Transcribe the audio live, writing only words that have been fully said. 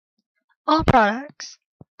All products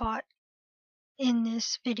bought in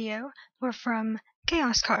this video were from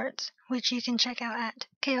Chaos Cards, which you can check out at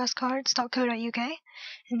chaoscards.co.uk,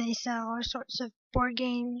 and they sell all sorts of board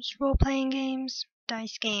games, role-playing games,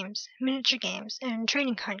 dice games, miniature games, and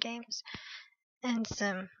trading card games, and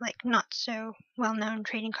some not so well-known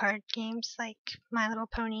trading card games like My Little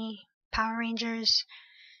Pony, Power Rangers,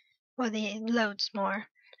 well, loads more,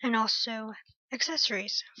 and also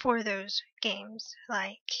accessories for those games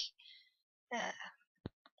like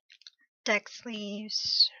deck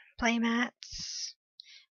sleeves, playmats,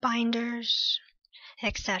 binders,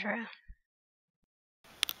 etc.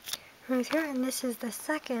 Right here, and this is the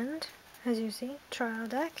second, as you see, trial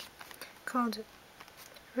deck called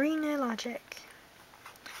Rinne Logic.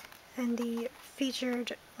 And the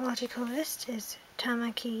featured logical list is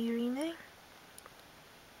Tamaki Rinne.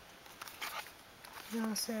 And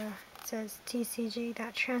also it says TCG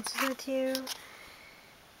that trances with you,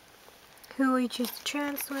 who will you choose to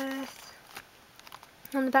trance with.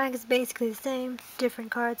 On the back is basically the same,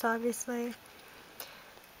 different cards obviously.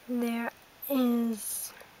 There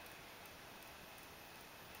is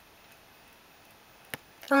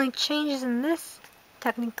the only changes in this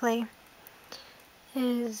technically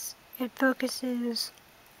is it focuses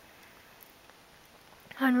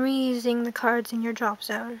on reusing the cards in your drop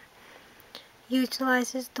zone.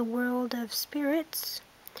 Utilizes the world of spirits,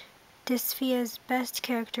 Dysphia's best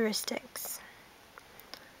characteristics.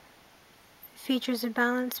 Features a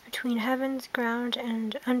balance between heavens, ground,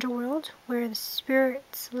 and underworld, where the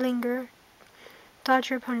spirits linger, dodge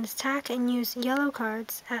your opponent's attack, and use yellow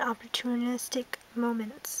cards at opportunistic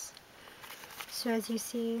moments. So as you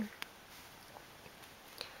see,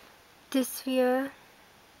 Dysphia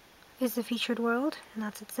is the featured world, and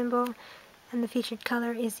that's its symbol, and the featured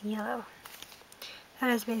color is yellow. That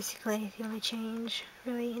is basically the only change,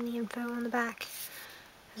 really, in the info on the back,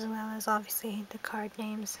 as well as obviously the card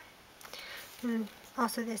names. And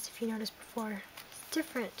also this, if you noticed before, is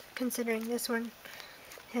different, considering this one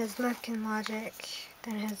has Luck and Logic,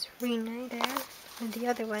 then it has Rinne there, and the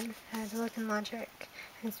other one has Luck and Logic,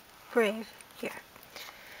 and it's Brave here.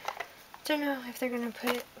 Don't know if they're going to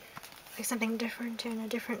put something different in a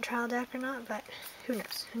different trial deck or not, but who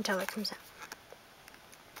knows until it comes out.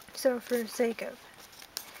 So for the sake of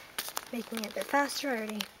making it a bit faster, I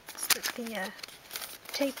already stuck the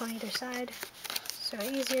tape on either side, so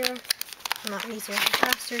easier, well, not easier, but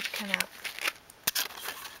faster to come out.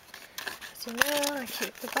 So now I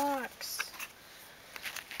keep the box.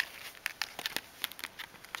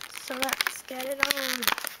 So let's get it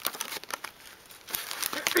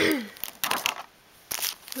on.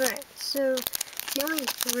 Right, so the only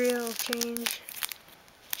real change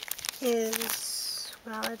is,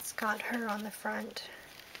 well, it's got her on the front.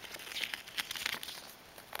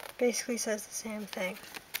 Basically says the same thing.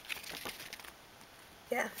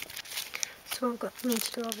 Yeah. So we won't need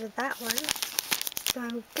to go over that one. So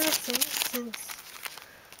I'm guessing, since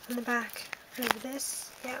on the back of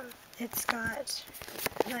this, yeah, it's got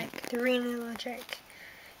like the Rinne Logic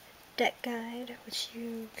deck guide, which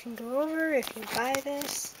you can go over if you buy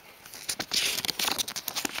this.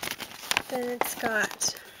 Then it's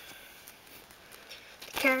got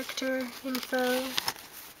the character info,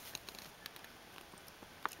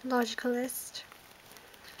 logical list,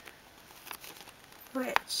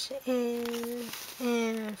 which is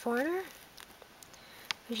in Foreigner,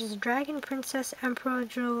 which is Dragon Princess Emperor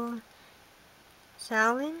Jewel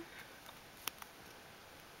Zalin.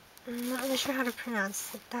 I'm not really sure how to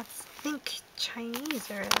pronounce it. That's, I think, Chinese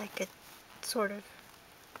or like a sort of.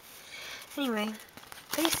 Anyway,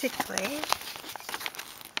 basically,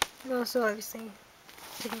 and also obviously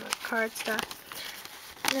thinking about card stuff.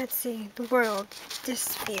 Let's see, the world,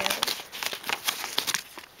 Dyspia.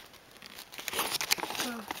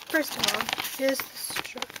 So, first of all, here's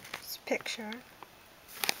this picture.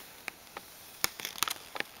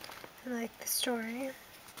 I like the story.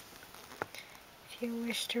 If you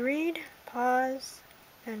wish to read, pause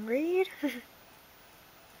and read.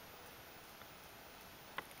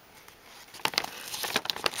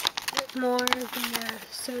 More of the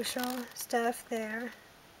social stuff there,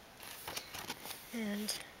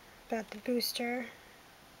 and about the booster.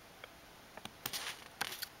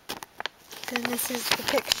 Then this is the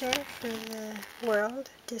picture for the world,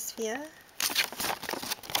 Dyspia.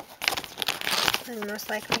 And most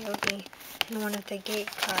likely it will be in one of the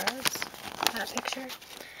gate cards, that picture.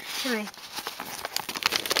 Anyway,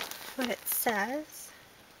 what it says: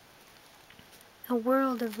 a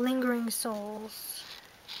world of lingering souls.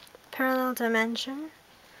 Parallel dimension.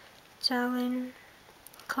 Zalin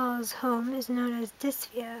calls home is known as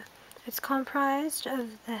Dyspia, It's comprised of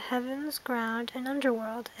the heavens, ground, and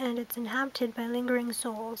underworld, and it's inhabited by lingering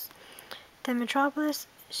souls. The metropolis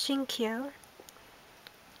Shinkyo,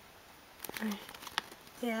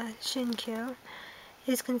 Shinkyo,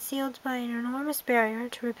 is concealed by an enormous barrier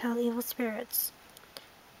to repel evil spirits,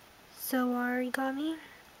 Sawarigami,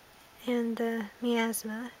 and the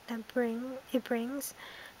miasma that it brings,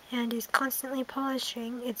 and is constantly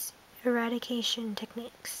polishing its eradication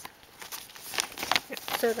techniques.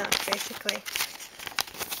 So that's basically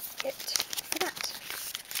it for that.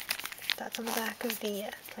 That's on the back of the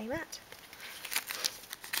playmat.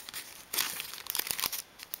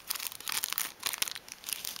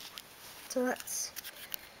 So let's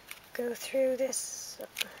go through this.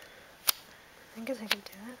 I guess I could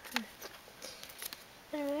do that.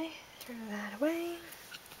 Anyway, throw that away.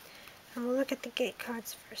 And we'll look at the gate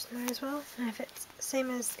cards first, might as well. And if it's the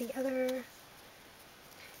same as the other.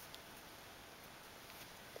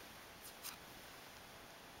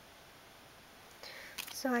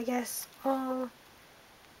 So I guess all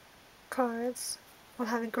cards will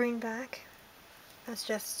have a green back. That's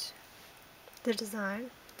just the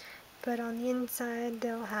design. But on the inside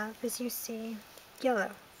they'll have, as you see,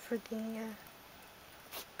 yellow for the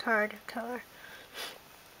card color.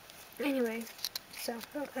 Anyway, so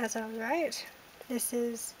as I was right, this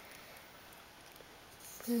is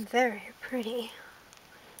very pretty.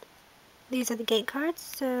 These are the gate cards,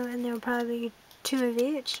 so, and there will probably be 2 of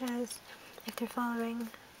each, as if they're following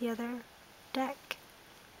the other deck.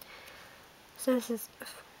 So this is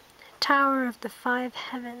Tower of the Five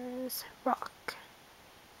Heavens Rock.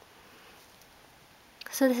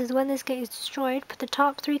 So this is when this gate is destroyed, put the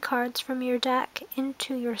top 3 cards from your deck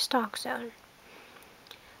into your stock zone.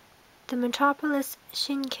 The metropolis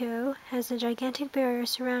Shinkyo has a gigantic barrier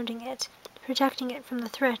surrounding it, protecting it from the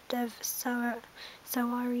threat of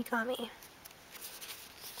Sawarigami.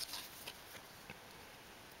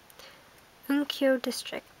 Unkyo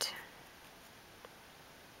District.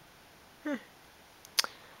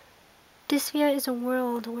 Dysphia is a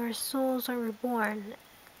world where souls are reborn,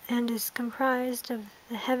 and is comprised of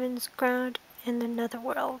the heavens, ground, and the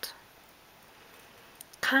netherworld.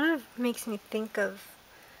 Kind of makes me think of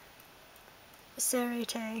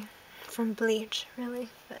Sarite from Bleach, really,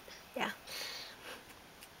 but yeah.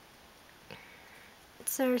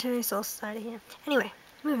 Sarite Soul Society, yeah. Anyway,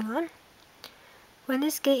 moving on. When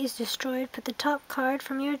this gate is destroyed, put the top card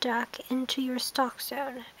from your deck into your stock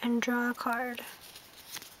zone and draw a card.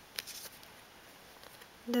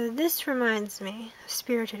 Though this reminds me of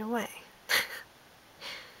Spirited Away.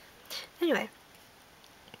 Anyway,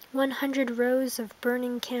 100 rows of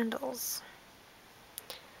burning candles.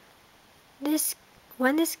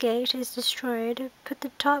 When this gate is destroyed, put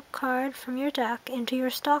the top card from your deck into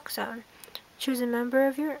your stock zone. Choose a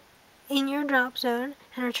member in your drop zone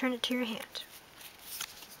and return it to your hand.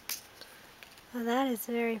 Well, that is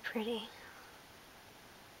very pretty.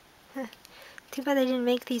 Too bad they didn't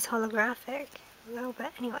make these holographic. Well,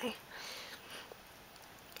 but anyway.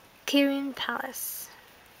 Kirin Palace.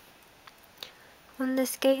 When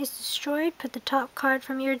this gate is destroyed, put the top card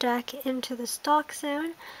from your deck into the stock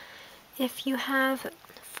zone. If you have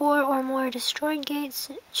 4 or more destroyed gates,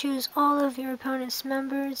 choose all of your opponent's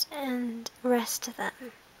members and rest them.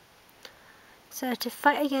 So to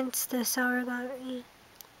fight against the Sawarigami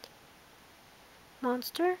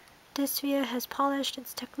monster, Dysphia has polished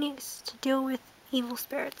its techniques to deal with evil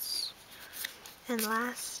spirits. And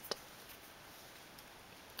last,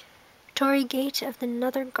 Torii Gate of the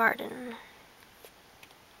Nether Garden.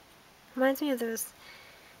 Reminds me of those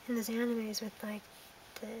in those animes with like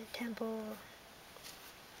the temple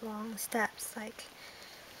long steps, like,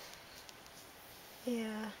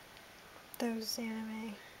 yeah, those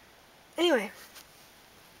anime. Anyway,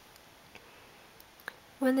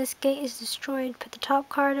 when this gate is destroyed, put the top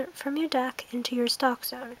card from your deck into your stock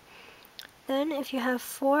zone. Then, if you have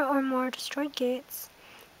 4 or more destroyed gates,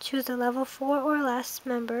 choose a level 4 or less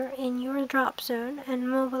member in your drop zone and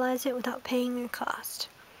mobilize it without paying a cost.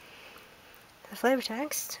 The flavor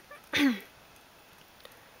text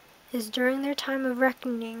is during their time of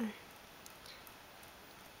reckoning,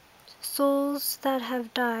 souls that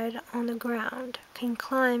have died on the ground can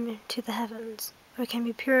climb to the heavens, or can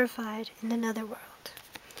be purified in the netherworld.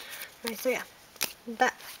 Right, so yeah,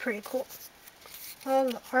 that's pretty cool. All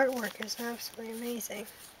the artwork is absolutely amazing.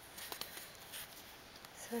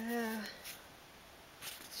 So,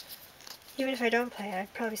 even if I don't play it,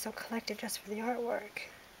 I'd probably still collect it just for the artwork.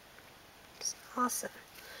 It's awesome.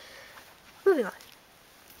 Moving on.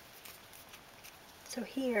 So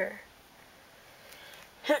here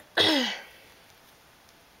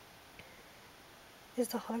is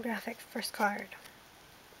the holographic first card.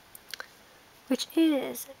 which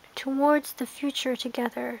is towards the future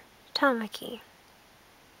together, Tamaki.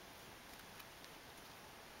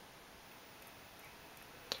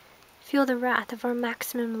 Feel the wrath of our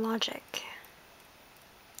maximum logic.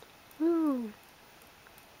 Ooh.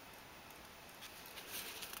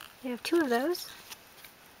 You have 2 of those.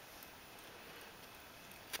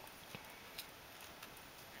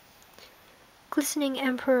 Glistening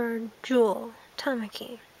Emperor Jewel,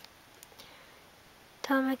 Tamaki.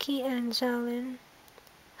 Tamaki and Xiaolin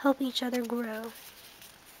help each other grow.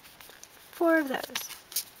 4 of those.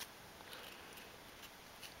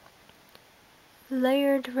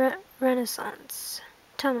 Layered Renaissance,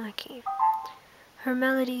 Tamaki. Her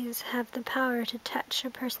melodies have the power to touch a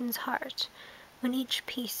person's heart when each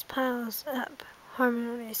piece piles up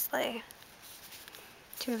harmoniously.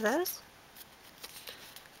 2 of those.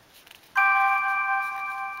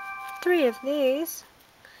 3 of these.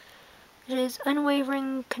 It is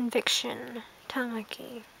Unwavering Conviction,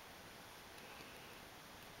 Tamaki.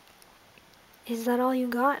 Is that all you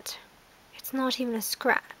got? It's not even a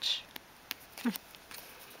scratch.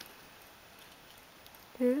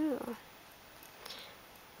 Ooh.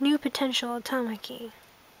 New Potential, Tamaki.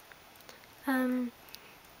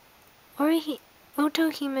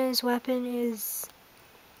 Otohime's weapon is...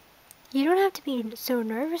 You don't have to be so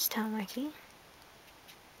nervous, Tamaki.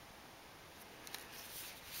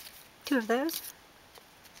 2 of those.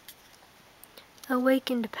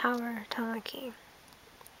 Awakened Power, Tamaki.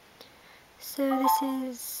 So this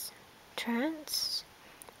is... trance?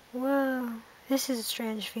 Whoa, this is a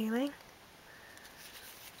strange feeling.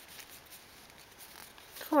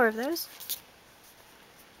 4 of those.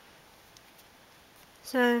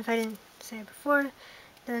 So if I didn't say it before,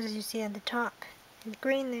 those as you see at the top in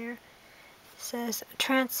green there says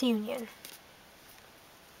TransUnion.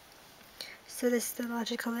 So this is the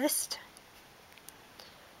logical list.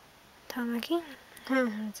 Tamaki.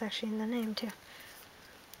 It's actually in the name too.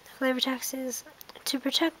 Flavor text is to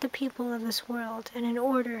protect the people of this world, and in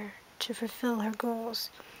order to fulfill her goals,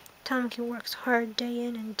 Tamaki works hard day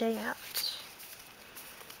in and day out.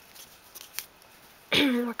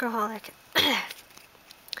 Workaholic.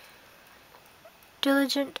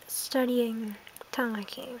 Diligent studying,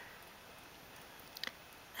 Tamaki.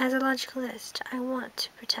 As a logicalist, I want to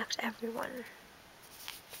protect everyone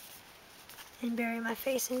and bury my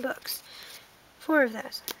face in books. 4 of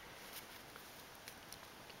those.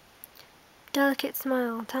 Delicate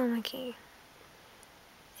Smile, Tamaki.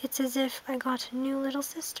 It's as if I got a new little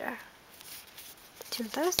sister. 2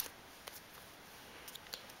 of those.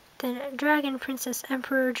 Then Dragon Princess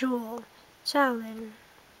Emperor Jewel, Xiaolin.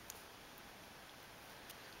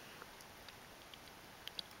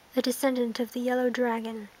 A descendant of the Yellow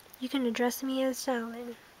Dragon. You can address me as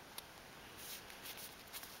Xiaolin.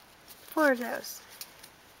 4 of those.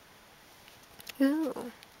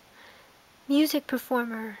 Ooh. Music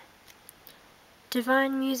Performer.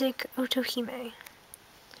 Divine Music Otohime.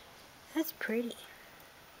 That's pretty.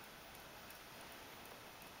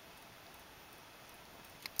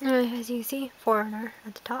 As you see, Foreigner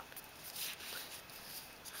at the top.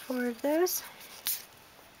 4 of those.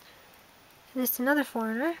 And this is another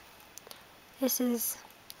Foreigner. This is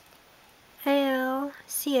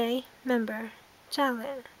ALCA member,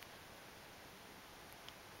 Xiaolin.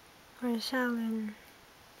 Or Xiaolin.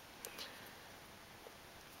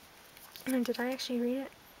 Did I actually read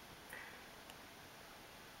it?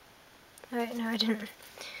 Alright, no I didn't.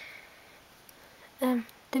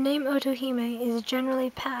 The name Otohime is generally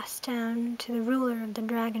passed down to the ruler of the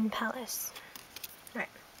Dragon Palace. Right.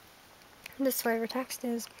 This flavor text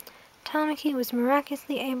is, Tamaki was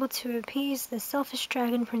miraculously able to appease the selfish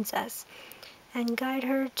dragon princess and guide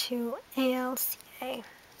her to ALCA.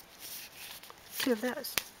 2 of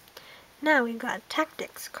those. Now we've got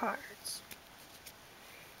tactics cards.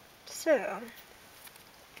 So,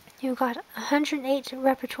 you've got 108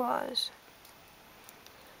 repertoires.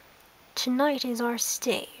 Tonight is our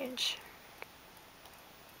stage.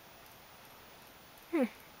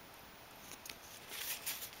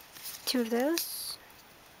 2 of those.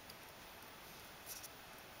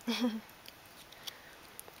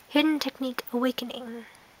 Hidden Technique Awakening.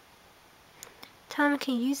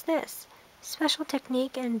 Tamaki, use this special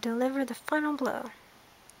technique and deliver the final blow.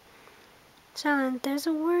 Xiaolin, there's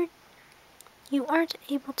a word you aren't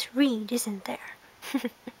able to read, isn't there?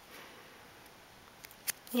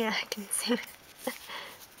 Yeah, I can see it.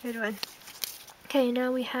 Good one. Okay,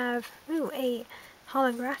 now we have, a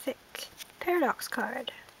holographic paradox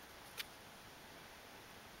card.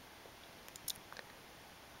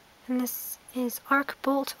 And this is Arc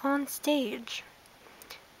Bolt on stage.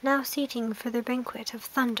 Now seating for the banquet of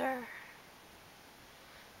thunder.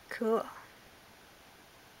 Cool.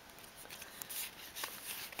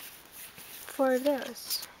 4 of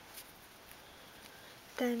those.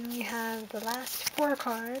 Then we have the last 4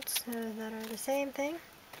 cards that are the same thing.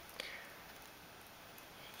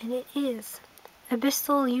 And it is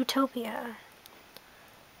Abyssal Utopia.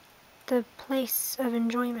 The place of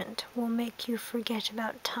enjoyment will make you forget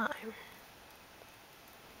about time.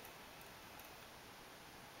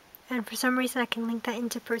 And for some reason I can link that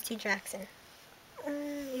into Percy Jackson.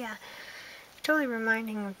 Yeah. Totally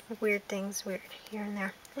reminding of weird things, weird here and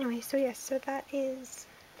there. Anyway, so yes, so that is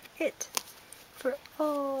it for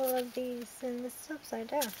all of these, and this is upside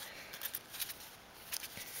down.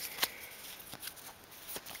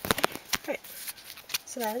 Right,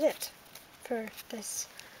 so that is it for this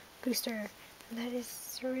booster. That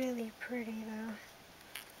is really pretty though.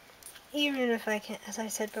 Even if I can't, as I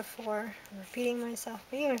said before, I'm repeating myself,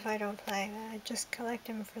 but even if I don't play, I just collect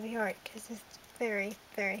them for the art, because it's very,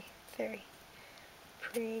 very, very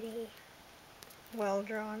pretty, well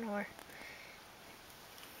drawn, or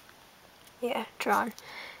yeah, drawn.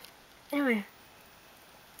 Anyway,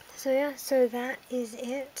 so yeah, so that is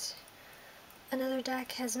it. Another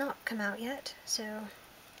deck has not come out yet, so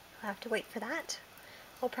I'll have to wait for that.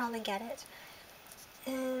 I'll probably get it.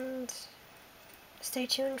 And stay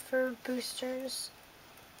tuned for boosters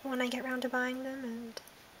when I get around to buying them, and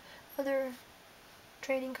other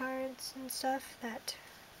trading cards and stuff that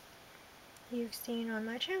you've seen on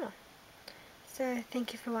my channel. So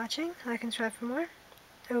thank you for watching. Like and subscribe for more.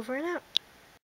 Over and out.